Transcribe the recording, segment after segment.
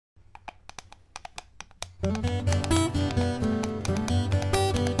Hi,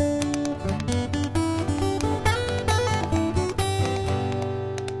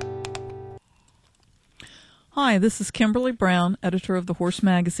 this is Kimberly Brown, editor of the Horse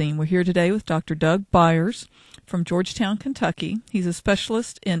Magazine. We're here today with Dr. Doug Byers from Georgetown, Kentucky. He's a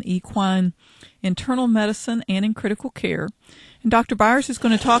specialist in equine internal medicine and in critical care. And Dr. Byers is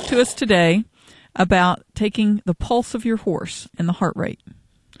going to talk to us today about taking the pulse of your horse and the heart rate.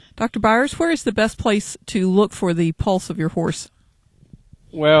 Dr. Byers, where is the best place to look for the pulse of your horse?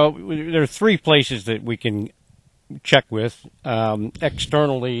 Well, there are three places that we can check with.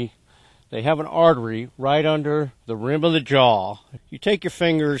 Externally, they have an artery right under the rim of the jaw. You take your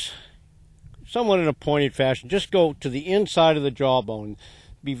fingers, somewhat in a pointed fashion, just go to the inside of the jawbone.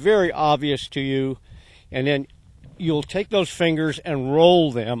 Be very obvious to you, and then you'll take those fingers and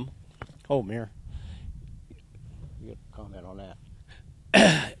roll them. Oh, Mayor, you got a comment on that.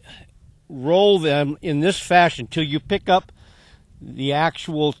 Roll them in this fashion till you pick up the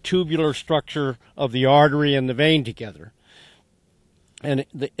actual tubular structure of the artery and the vein together. And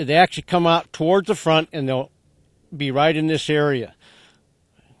they actually come out towards the front, and they'll be right in this area,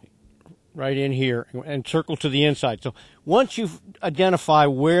 right in here, and circle to the inside. So once you identify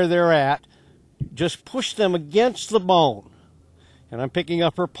where they're at, just push them against the bone. And I'm picking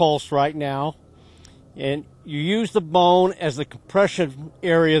up her pulse right now. And you use the bone as the compression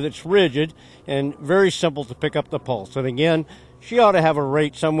area that's rigid and very simple to pick up the pulse. And again, she ought to have a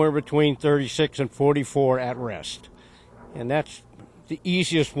rate somewhere between 36 and 44 at rest. And that's the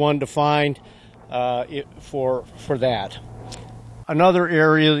easiest one to find for that. Another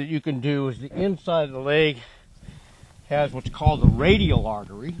area that you can do is the inside of the leg has what's called the radial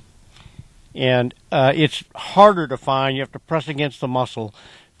artery, and it's harder to find. You have to press against the muscle.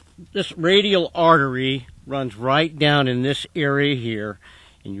 This radial artery runs right down in this area here,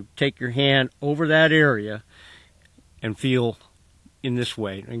 and you take your hand over that area and feel in this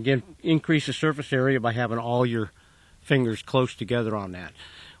way. And again, increase the surface area by having all your fingers close together on that.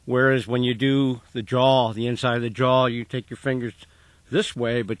 Whereas when you do the jaw, the inside of the jaw, you take your fingers this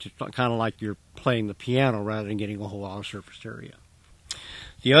way, but it's kind of like you're playing the piano rather than getting a whole lot of surface area.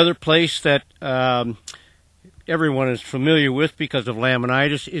 The other place that everyone is familiar with because of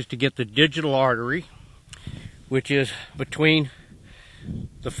laminitis is to get the digital artery, which is between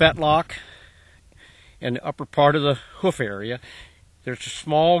the fetlock and the upper part of the hoof area. There's a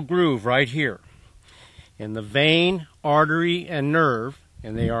small groove right here. And the vein, artery, and nerve,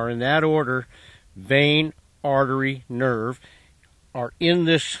 and they are in that order, vein, artery, nerve, are in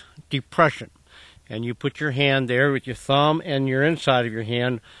this depression. And you put your hand there with your thumb and your inside of your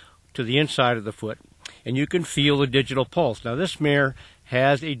hand to the inside of the foot, and you can feel the digital pulse. Now, this mare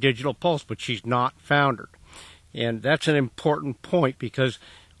has a digital pulse, but she's not foundered. And that's an important point because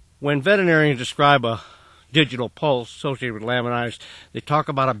when veterinarians describe a digital pulse associated with laminitis, they talk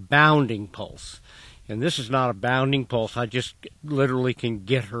about a bounding pulse. And this is not a bounding pulse. I just literally can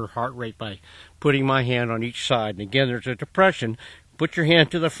get her heart rate by putting my hand on each side. And again, there's a depression. Put your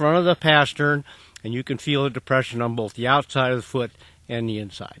hand to the front of the pastern, and you can feel a depression on both the outside of the foot and the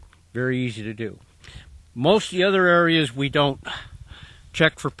inside. Very easy to do. Most of the other areas we don't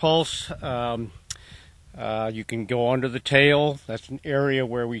check for pulse. You can go under the tail. That's an area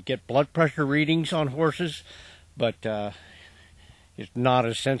where we get blood pressure readings on horses, but it's not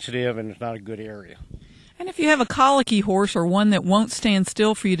as sensitive and it's not a good area. And if you have a colicky horse or one that won't stand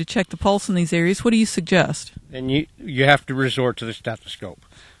still for you to check the pulse in these areas, what do you suggest? Then you have to resort to the stethoscope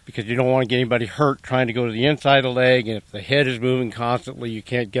because you don't want to get anybody hurt trying to go to the inside of the leg, and if the head is moving constantly, you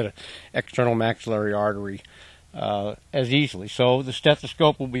can't get an external maxillary artery as easily. So the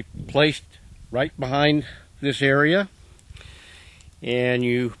stethoscope will be placed right behind this area, and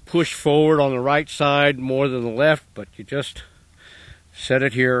you push forward on the right side more than the left, but you just set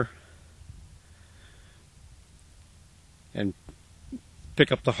it here and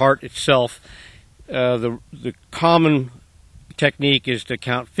pick up the heart itself. The common technique is to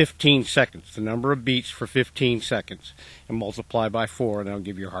count 15 seconds, the number of beats for 15 seconds, and multiply by 4, and that'll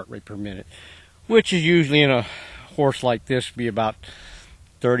give you your heart rate per minute, which is usually in a horse like this be about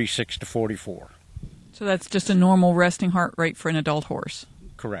 36 to 44. So that's just a normal resting heart rate for an adult horse?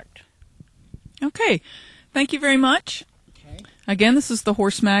 Correct. Okay. Thank you very much. Okay. Again, this is the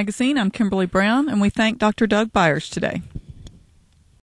Horse Magazine. I'm Kimberly Brown, and we thank Dr. Doug Byers today.